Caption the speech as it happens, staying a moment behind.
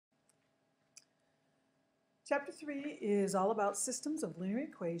Chapter 3 is all about systems of linear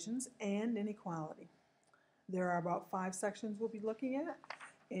equations and inequality. There are about 5 sections we'll be looking at,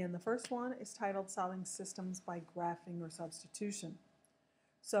 and the first one is titled Solving Systems by Graphing or Substitution.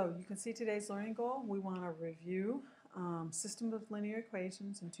 So you can see today's learning goal. We want to review systems of linear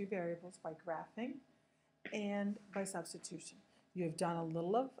equations in 2 variables by graphing and by substitution. You have done a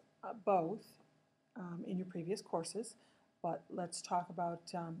little of both in your previous courses, but let's talk about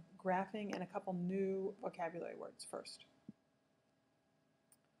graphing and a couple new vocabulary words first.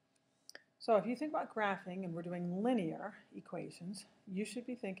 So if you think about graphing and we're doing linear equations, you should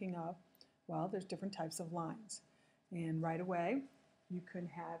be thinking of, well, there's different types of lines. And right away, you can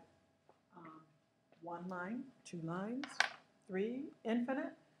have 1 line, 2 lines, 3,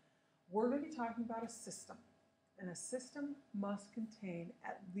 infinite. We're going to be talking about a system. And a system must contain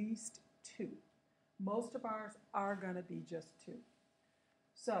at least 2. Most of ours are going to be just 2.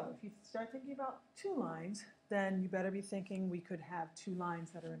 So if you start thinking about 2 lines, then you better be thinking we could have 2 lines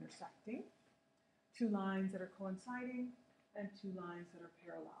that are intersecting, 2 lines that are coinciding, and 2 lines that are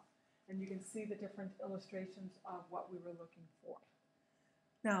parallel. And you can see the different illustrations of what we were looking for.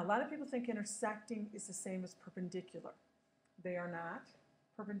 Now, a lot of people think intersecting is the same as perpendicular. They are not.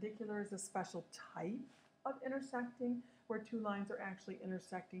 Perpendicular is a special type of intersecting where 2 lines are actually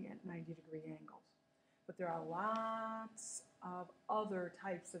intersecting at 90-degree angles. But there are lots of other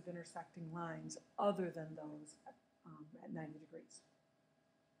types of intersecting lines other than those at 90 degrees.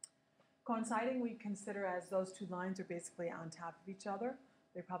 Coinciding we consider as those 2 lines are basically on top of each other.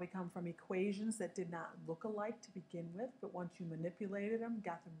 They probably come from equations that did not look alike to begin with, but once you manipulated them,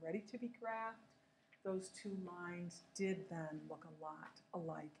 got them ready to be graphed, those 2 lines did then look a lot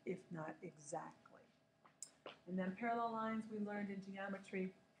alike, if not exactly. And then parallel lines we learned in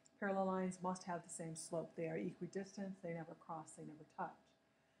geometry. Parallel lines must have the same slope. They are equidistant, they never cross, they never touch.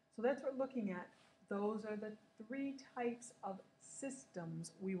 So that's what we're looking at. Those are the 3 types of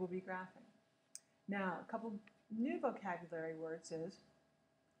systems we will be graphing. Now, a couple new vocabulary words is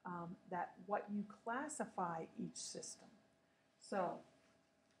that what you classify each system. So,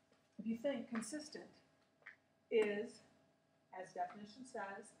 if you think consistent is, as definition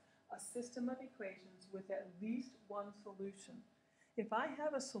says, a system of equations with at least one solution. If I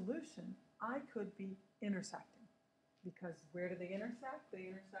have a solution, I could be intersecting, because where do they intersect? They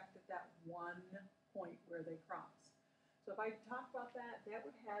intersect at that one point where they cross. So if I talk about that, that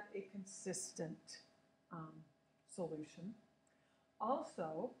would have a consistent solution.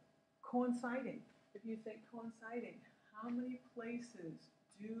 Also, coinciding. If you think coinciding, how many places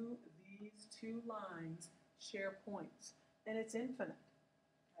do these 2 lines share points? And it's infinite.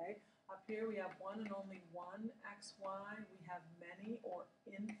 Okay? Up here we have one and only one xy. We have many or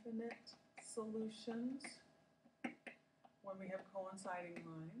infinite solutions when we have coinciding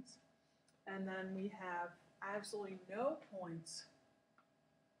lines. And then we have absolutely no points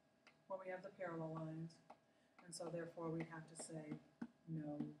when we have the parallel lines. And so therefore we have to say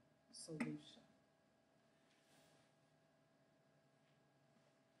no solution.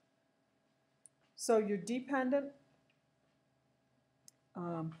 So you're dependent.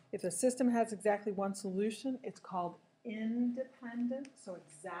 If a system has exactly one solution, it's called independent. So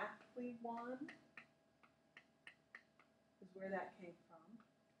exactly one is where that came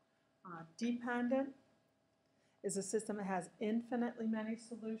from. Dependent is a system that has infinitely many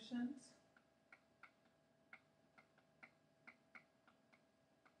solutions.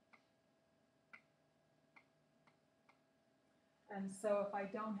 And so if I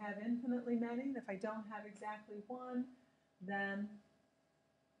don't have infinitely many, if I don't have exactly one, then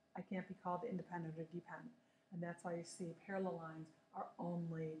I can't be called independent or dependent. And that's why you see parallel lines are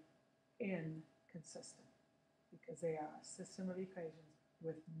only inconsistent, because they are a system of equations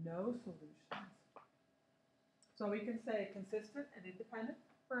with no solutions. So we can say consistent and independent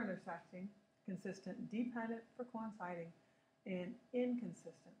for intersecting, consistent and dependent for coinciding, and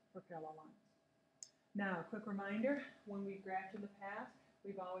inconsistent for parallel lines. Now, a quick reminder, when we graphed in the past,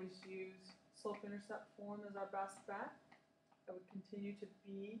 we've always used slope-intercept form as our best bet. That would continue to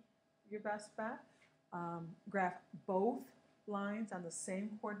be your best bet. Graph both lines on the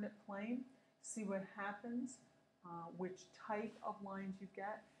same coordinate plane, see what happens, which type of lines you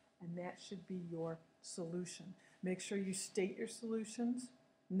get, and that should be your solution. Make sure you state your solutions,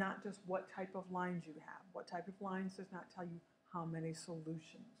 not just what type of lines you have. What type of lines does not tell you how many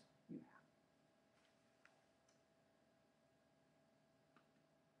solutions you have.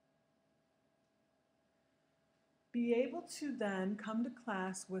 Be able to then come to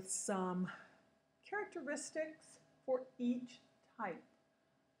class with some characteristics for each type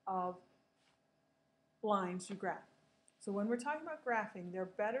of lines you graph. So when we're talking about graphing, there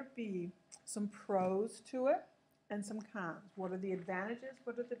better be some pros to it and some cons. What are the advantages?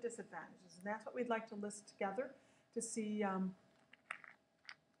 What are the disadvantages? And that's what we'd like to list together to see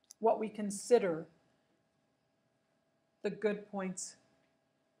what we consider the good points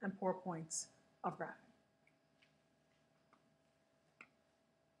and poor points of graphing.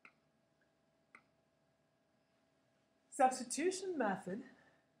 Substitution method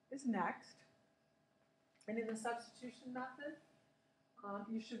is next. And in the substitution method,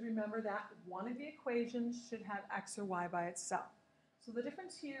 you should remember that one of the equations should have x or y by itself. So the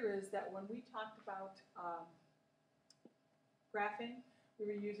difference here is that when we talked about graphing, we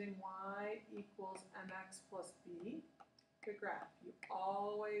were using y equals mx plus b to graph. You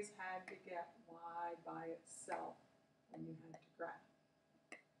always had to get y by itself when you had to graph.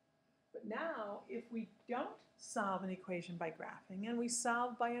 But now, if we don't solve an equation by graphing and we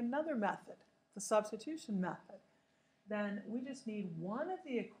solve by another method, the substitution method, then we just need one of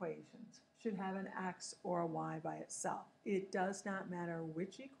the equations should have an x or a y by itself. It does not matter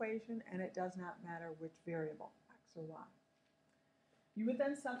which equation, and it does not matter which variable, x or y. You would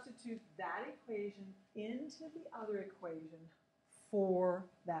then substitute that equation into the other equation for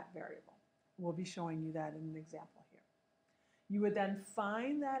that variable. We'll be showing you that in an example here. You would then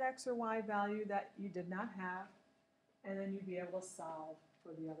find that x or y value that you did not have, and then you'd be able to solve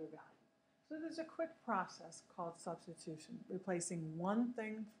for the other value. So there's a quick process called substitution, replacing one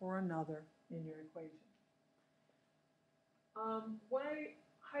thing for another in your equation. What I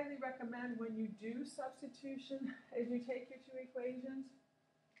highly recommend when you do substitution is you take your two equations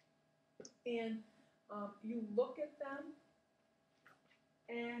and you look at them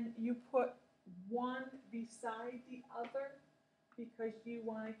and you put one beside the other because you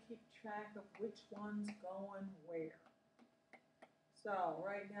want to keep track of which one's going where. So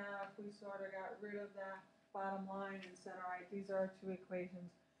right now, if we sort of got rid of that bottom line and said, all right, these are our two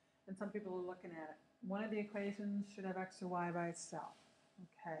equations, and some people are looking at it. One of the equations should have x or y by itself.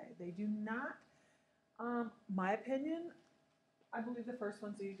 Okay, they do not. My opinion, I believe the first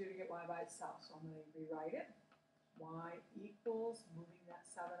one's easier to get y by itself, so I'm going to rewrite it. Y equals, moving that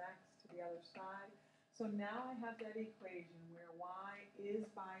 7x to the other side. So now I have that equation where y is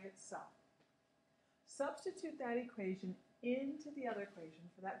by itself. Substitute that equation into the other equation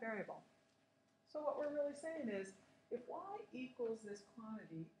for that variable. So what we're really saying is, if y equals this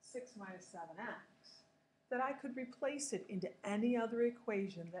quantity, 6 minus 7x, that I could replace it into any other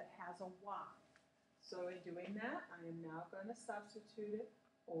equation that has a y. So in doing that, I am now going to substitute it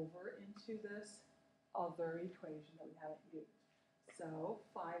over into this other equation that we haven't used. So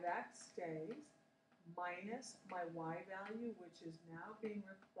 5x stays minus my y value, which is now being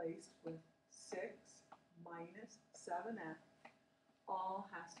replaced with 6 minus 7x, all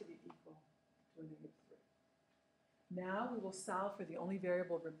has to be equal to a negative 3. Now we will solve for the only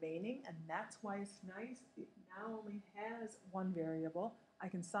variable remaining, and that's why it's nice. It now only has one variable. I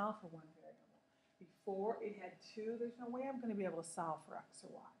can solve for one variable. Before it had two, there's no way I'm going to be able to solve for x or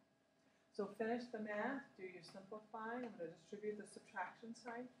y. So finish the math, do your simplifying. I'm going to distribute the subtraction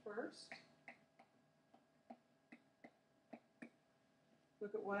sign first.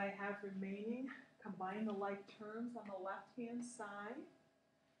 Look at what I have remaining. Combine the like terms on the left-hand side.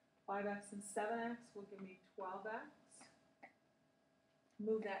 5x and 7x will give me 12x.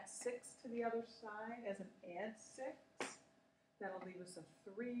 Move that 6 to the other side as an add 6. That'll leave us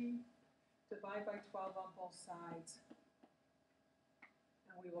a 3. Divide by 12 on both sides.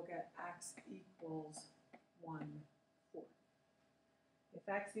 And we will get x equals 1/4. If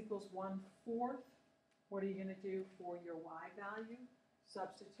x equals 1/4, what are you going to do for your y value?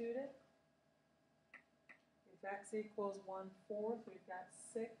 Substitute it. If x equals 1/4, we've got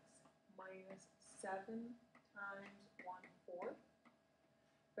 6 minus 7 times 1/4.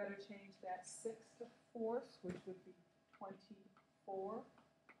 Better change that 6 to fourths, which would be 24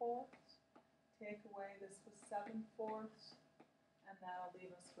 fourths. Take away this with 7 fourths, and that'll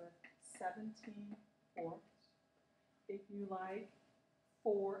leave us with 17 fourths. If you like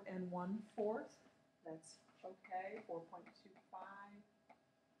 4 and 1/4, that's okay, 4.25.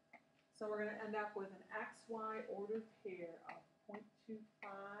 So we're going to end up with an xy ordered pair of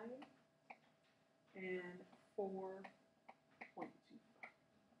 0.25 and 4.25.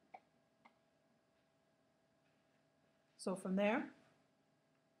 So from there,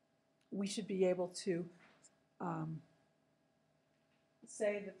 we should be able to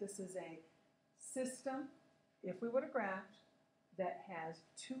say that this is a system, if we would have graphed, that has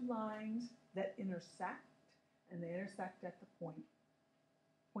two lines that intersect, and they intersect at the point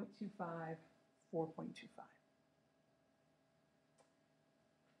 0.25, 4.25.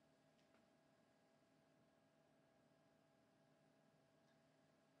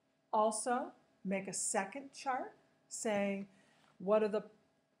 Also, make a second chart saying what are the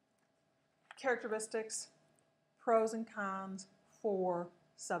characteristics, pros and cons for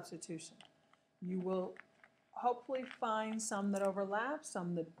substitution. You will hopefully find some that overlap,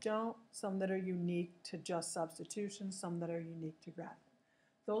 some that don't, some that are unique to just substitution, some that are unique to graphing.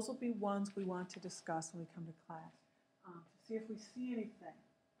 Those will be ones we want to discuss when we come to class to see if we see anything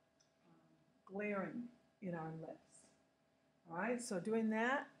glaring in our lists. All right, so doing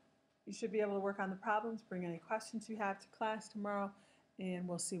that, you should be able to work on the problems, bring any questions you have to class tomorrow, and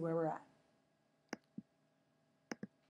we'll see where we're at.